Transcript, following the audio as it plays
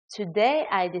Today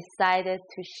I decided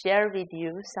to share with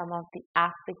you some of the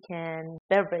African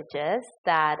beverages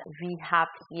that we have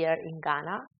here in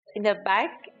Ghana. In the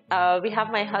back, we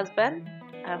have my husband,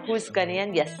 who's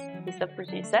Ghanaian. Yes, he's the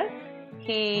producer.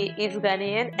 He is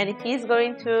Ghanaian and he's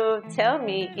going to tell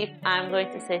me if I'm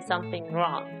going to say something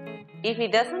wrong. If he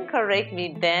doesn't correct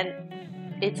me,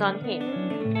 then it's on him.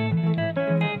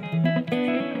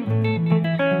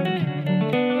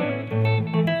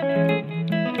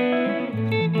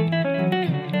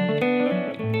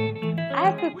 I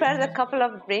have prepared a couple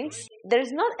of drinks.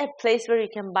 There's not a place where you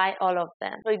can buy all of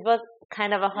them. So it was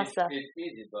kind of a hustle. It's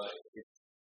easy, but it's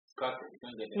scattered. You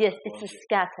can't get it. Yes, it's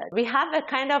scattered. We have a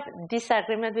kind of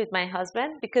disagreement with my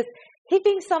husband because he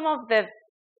thinks some of the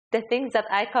things that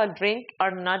I call drink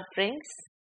are not drinks.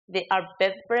 They are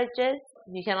beverages.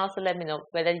 You can also let me know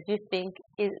whether you think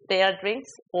they are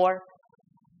drinks or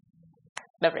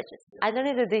beverages. I don't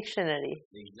need a dictionary.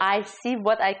 I see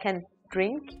what I can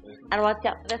drink and what.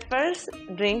 The first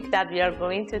drink that we are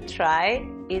going to try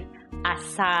is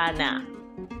Asana.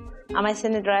 Am I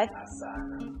saying it right?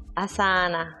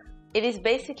 Asana. It is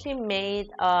basically made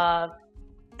of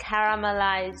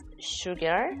caramelized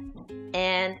sugar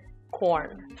and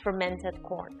corn, fermented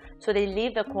corn. So they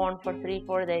leave the corn for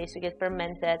 3-4 days to get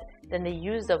fermented. Then they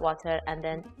use the water and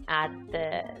then add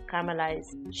the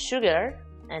caramelized sugar,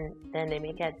 and then they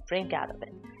make a drink out of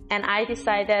it. And I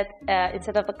decided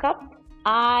instead of a cup,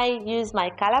 I use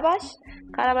my calabash.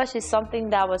 Calabash is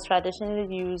something that was traditionally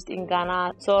used in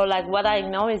Ghana. So like what I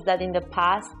know is that in the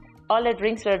past, all the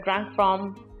drinks were drank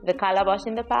from the calabash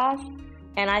in the past.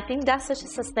 And I think that's such a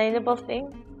sustainable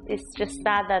thing. It's just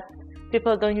sad that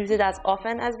people don't use it as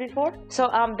often as before. So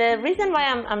the reason why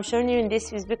I'm showing you in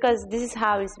this is because this is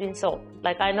how it's been sold.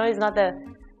 Like I know it's not the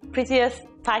prettiest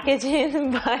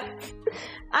packaging, but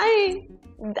I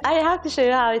have to show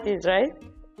you how it is, right?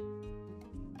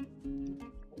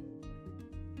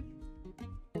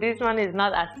 This one is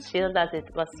not as chilled as it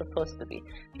was supposed to be.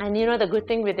 And you know the good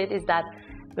thing with it is that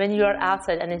when you are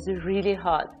outside and it's really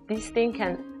hot, this thing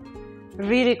can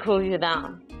really cool you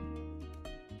down.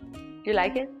 Do you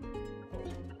like it?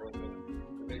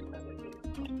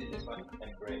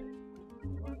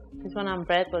 This one on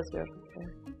bread was good.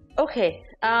 Okay,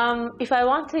 if I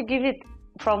want to give it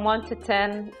from 1 to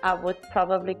 10, I would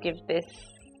probably give this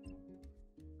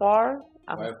 4.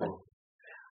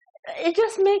 It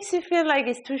just makes you feel like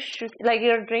it's too like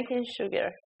you're drinking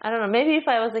sugar. I don't know. Maybe if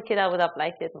I was a kid, I would have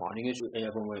liked it more.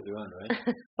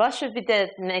 Right? What should be the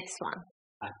next one?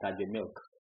 Atadwe milk.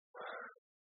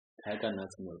 Tiger nut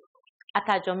milk.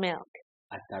 Atadwe milk.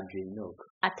 Atadwe milk.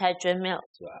 Atadwe milk.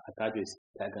 So atadwe is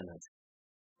tiger nut.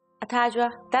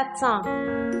 Atadwa, that song.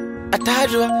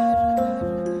 Atadwa.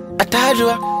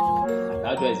 Atadwa.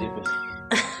 Atadwa is English.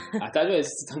 Atadwa is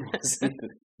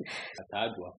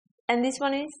Atadwa. And this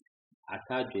one is?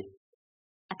 Atadwe.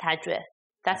 Atadwe.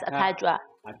 That's Atadwa.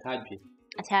 Atadwe.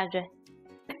 Atadwe.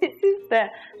 This is the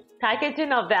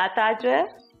packaging of the Atadwe.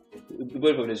 You buy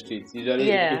it from the streets. Usually,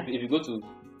 yeah. if you go to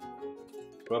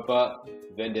proper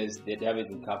vendors, they have it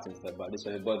in cartons. But this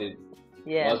one, you bought it.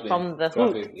 Yeah, from the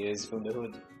hood. Yes, from the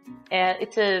hood.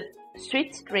 It's a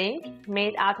sweet drink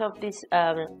made out of this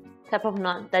type of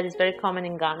nut that is very common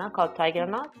in Ghana called tiger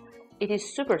nut. It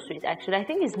is super sweet, actually. I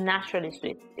think it's naturally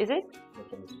sweet. Is it?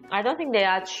 I don't think they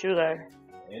add sugar.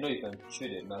 You know you can chew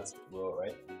the nuts raw,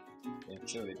 right? You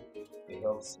chew it. It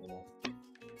helps,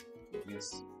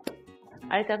 reduce.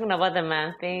 Are you talking about the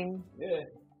man thing? Yeah.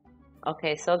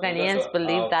 Okay, so Ghanaians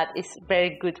believe that it's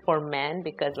very good for men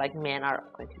because like men are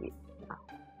going to be...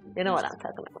 You know what I'm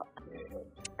talking about. Yeah.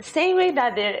 Same way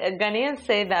that the Ghanaians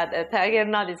say that a tiger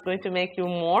nut is going to make you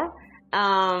more.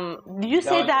 You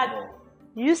say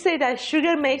that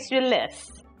sugar makes you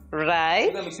less, right?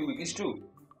 Sugar makes you weak. It's true.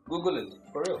 Google it,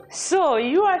 for real. So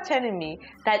you are telling me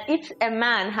that if a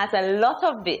man has a lot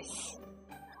of this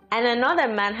and another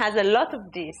man has a lot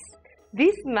of this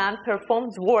man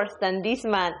performs worse than this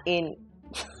man in...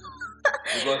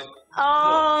 Because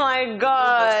oh my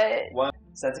God. One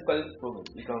scientifically proven.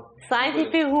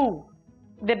 Scientific who?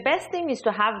 The best thing is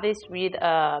to have this with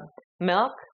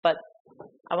milk, but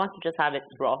I want to just have it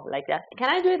raw like that. Can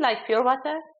I do it like pure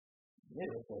water? Yeah,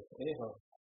 anyhow.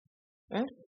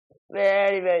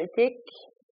 Very, very thick.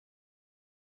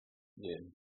 Yeah.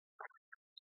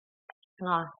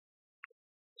 Ah,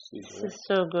 Sweet, this right? is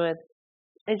so good.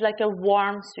 It's like a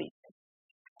warm sweet.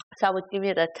 So I would give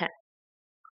it a 10.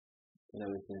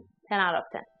 10 out of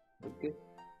 10. Okay.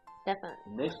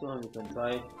 Definitely. Next one we can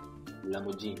try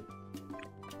Lamojin.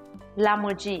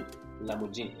 Lamojin.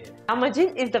 Lamojin, yeah.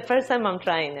 Lamojin is the first time I'm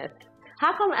trying it.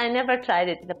 How come I never tried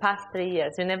it in the past 3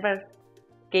 years? You never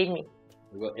gave me.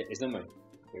 Well, it's not mine.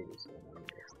 favorites.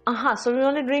 So we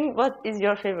only drink what is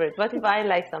your favorite. What if I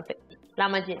like something?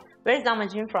 Lamajin. Where is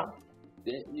Lamajin from?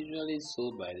 They're usually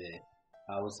sold by the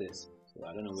houses, so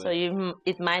I don't know where. So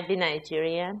it might be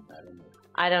Nigerian. I don't know.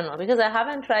 I don't know because I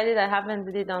haven't tried it. I haven't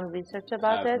really done research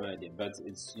about I have it. no idea, but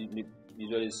it's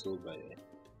usually sold by the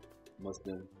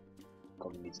Muslim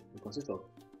community. It consists of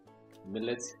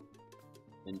millet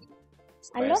and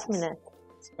spices. I love millet.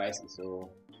 Spices, so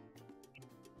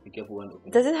be careful when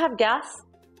opening. Does it have gas?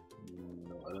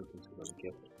 No, I don't think so, but be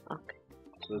careful. Okay.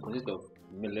 So it consists of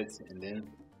millet and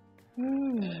then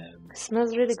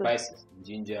Smells really spices, good.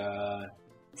 ginger.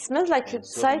 Smells like and a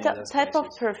so many other type of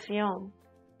spices. perfume.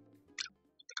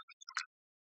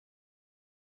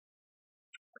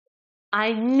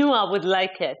 I knew I would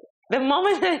like it. The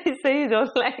moment that you say you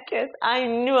don't like it, I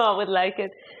knew I would like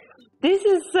it. This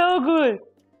is so good.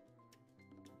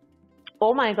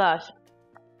 Oh my gosh.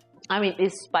 I mean,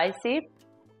 it's spicy,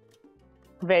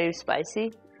 very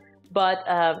spicy, but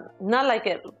not like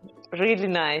it really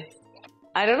nice.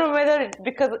 I don't know whether it's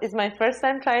because it's my first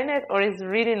time trying it or it's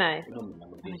really nice.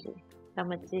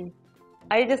 Lamajin.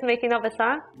 Are you just making up a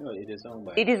song? No, it is song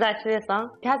by. It is actually a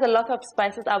song. It has a lot of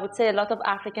spices. I would say a lot of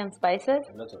African spices.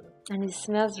 A lot of them. And it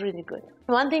smells really good.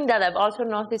 One thing that I've also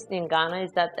noticed in Ghana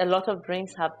is that a lot of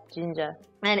drinks have ginger.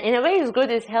 And in a way it's good,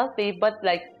 it's healthy, but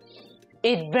like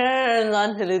it burns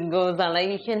until it goes down. Like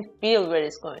you can feel where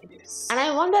it's going. Yes. And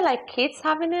I wonder like kids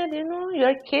having it, you're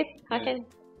a kid. How Yeah. can...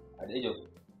 At the age of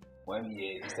 1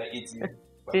 year, you start eating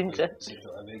Ginger.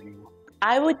 I beg you.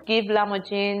 I would give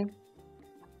Lamajin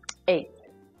 8.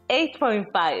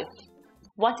 8.5.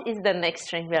 What is the next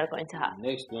drink we are going to have?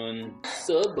 Next one,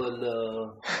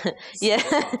 Sobolo. Yeah,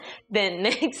 the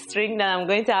next drink that I'm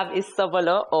going to have is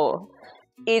Sobolo. Oh,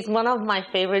 it's one of my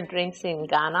favorite drinks in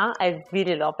Ghana. I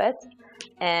really love it.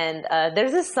 And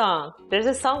there's a song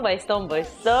by Stoneboy,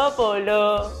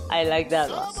 Sobolo. I like that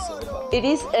one. It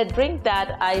is a drink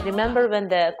that I remember when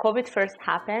the COVID first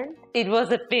happened. It was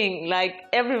a thing. Like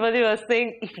everybody was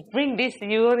saying, if you drink this,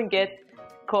 you won't get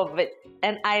COVID.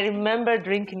 And I remember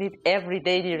drinking it every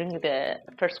day during the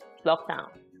first lockdown.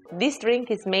 This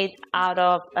drink is made out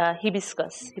of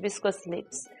hibiscus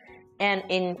leaves. And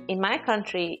in my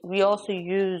country, we also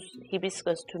use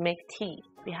hibiscus to make tea.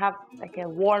 We have like a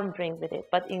warm drink with it.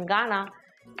 But in Ghana,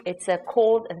 it's a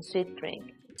cold and sweet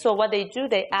drink. So what they do,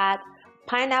 they add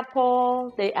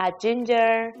pineapple, they add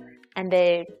ginger, and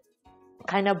they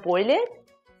kind of boil it.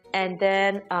 And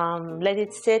then let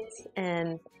it sit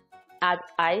and add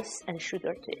ice and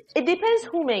sugar to it. It depends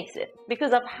who makes it,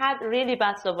 because I've had really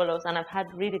bad sobolos and I've had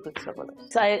really good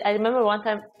sobolos. So I remember one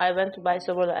time I went to buy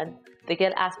sobolo and the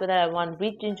girl asked whether I want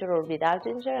with ginger or without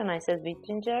ginger, and I said with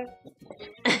ginger.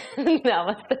 That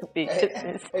was the biggest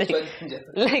mistake.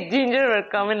 Like ginger were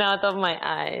coming out of my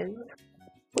eyes.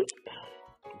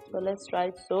 So let's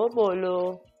try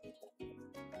sobolo.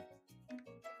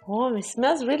 Oh, it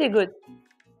smells really good.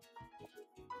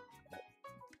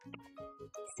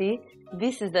 See,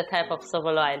 this is the type of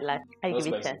sobolo I like. I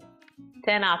give it 10.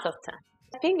 10 out of 10.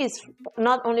 I think it's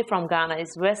not only from Ghana,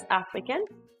 it's West African.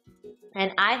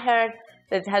 And I heard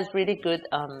that it has really good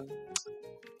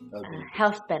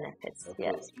health benefits.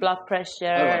 Yes, blood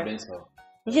pressure.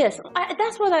 Yes,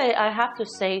 that's what I have to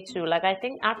say too. Like I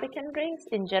think African drinks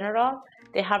in general,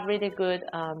 they have really good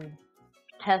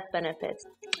health benefits.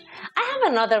 I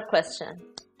have another question.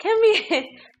 Can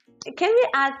we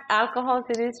add alcohol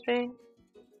to this drink?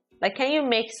 Like, can you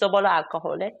make sobolo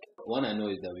alcoholic? One I know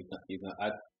is that you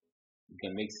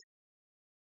can mix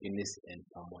Guinness and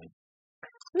palm wine.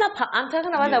 No, I'm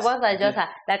talking about the ones I just had,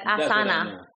 like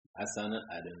Asana. Asana,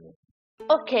 I don't know.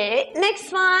 Okay,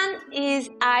 next one is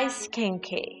ice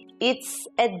kenke. It's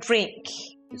a drink.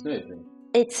 It's not a drink.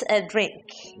 It's a drink.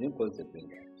 You don't call it a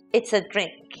drink. It's a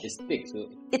drink. It's thick, so.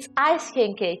 It's ice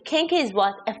kenke. Kenke is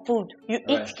what? A food. You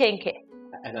eat kenke.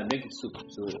 I can make soup,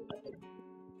 so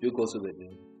you go soup with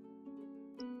me.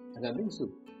 I can make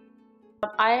soup.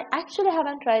 I actually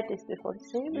haven't tried this before.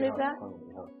 Can you believe that?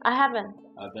 I haven't.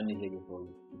 I've done it here before.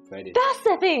 You tried it. That's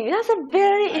the thing. That's a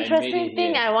very interesting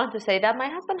thing I want to say. That my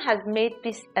husband has made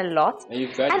this a lot. And you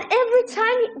tried and it? Every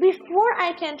time before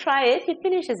I can try it, he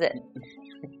finishes it.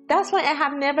 That's why I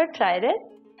have never tried it.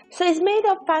 So it's made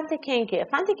of fante kenke.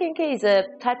 Fante kenke is a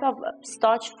type of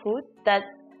starch food that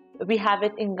we have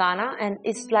it in Ghana, and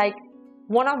it's like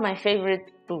one of my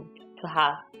favorite food to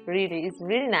have. Really, it's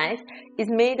really nice. It's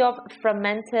made of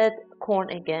fermented corn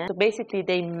again. So basically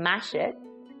they mash it.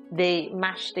 They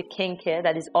mash the kenke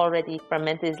that is already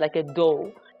fermented. It's like a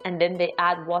dough. And then they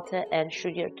add water and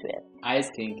sugar to it.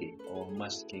 Ice kenke or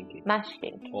mashed kenke? Mashed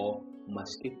kenke. Or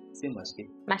mashke? Say mashke.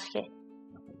 Mashke.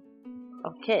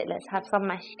 Okay, let's have some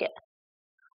mashke.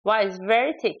 Why? It's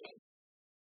very thick.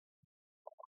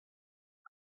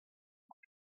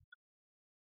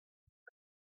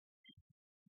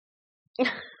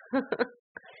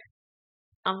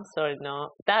 I'm sorry, no.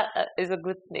 That is a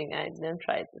good thing. I didn't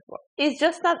try it before. It's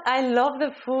just that I love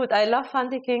the food. I love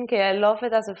fantikinke. I love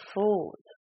it as a food.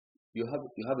 You have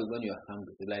it when you are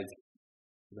hungry. Like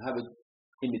you have it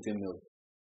in between meals.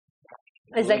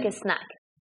 It's like a snack.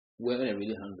 When you're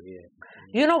really hungry, yeah.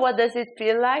 You know what does it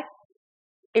feel like?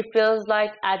 It feels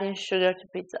like adding sugar to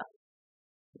pizza.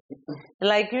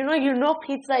 Like you know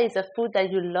pizza is a food that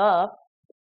you love,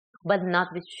 but not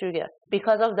with sugar.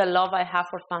 Because of the love I have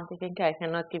for fantikinke, I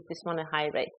cannot give this one a high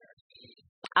rate.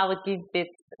 I would give it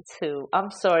 2.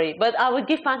 I'm sorry, but I would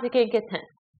give fantikinke 10.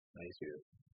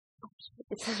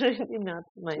 It's really not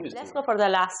my. Let's go for the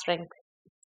last drink,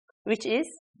 which is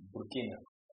Burkina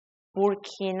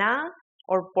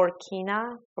or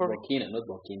Burkina. Burkina, not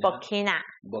Burkina. Burkina.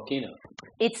 Burkina.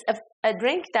 It's a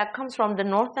drink that comes from the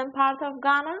northern part of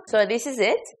Ghana. So this is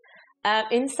it.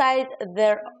 Inside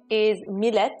there is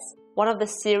millet, one of the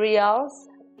cereals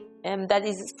that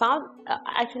is found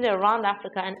actually around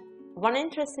Africa. And one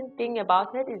interesting thing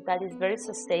about it is that it's very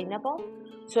sustainable.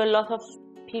 So a lot of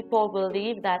people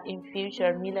believe that in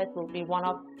future millet will be one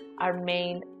of our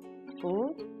main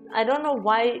food. I don't know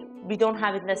why we don't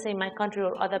have it, let's say, in my country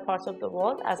or other parts of the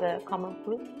world as a common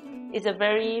food. It's a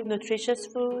very nutritious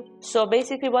food. So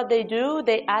basically what they do,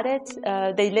 they add it,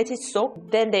 they let it soak.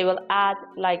 Then they will add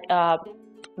like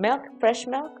milk, fresh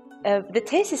milk. The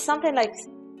taste is something like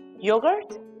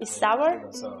yogurt. It's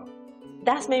sour.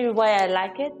 That's maybe why I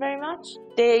like it very much.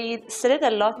 They sell it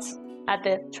a lot at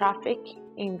the traffic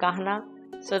in Ghana.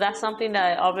 So that's something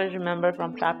that I always remember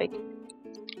from traffic.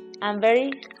 I'm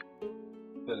very...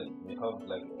 You have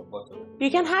like a bottle. You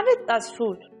can have it as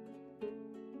food.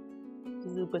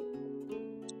 This is good.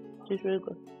 This is really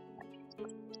good.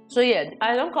 So yeah,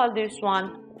 I don't call this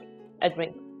one a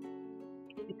drink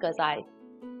because I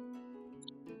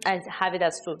have it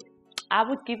as food. I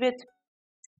would give it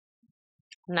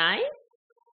 9.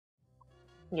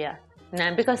 Yeah,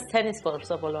 9 because 10 is for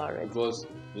so below already. Because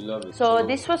you love it. So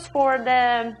this was for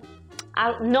the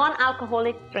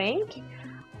non-alcoholic drink.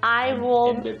 And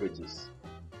beverages.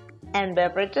 And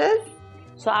beverages.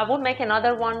 So I will make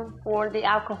another one for the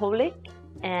alcoholic,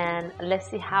 and let's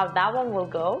see how that one will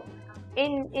go.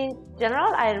 In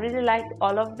general, I really liked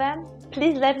all of them.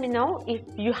 Please let me know if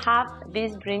you have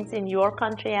these drinks in your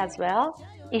country as well.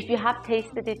 If you have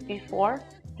tasted it before,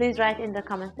 please write in the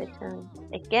comment section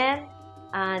again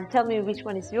and tell me which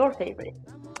one is your favorite.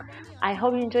 I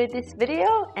hope you enjoyed this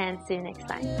video and see you next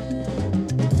time.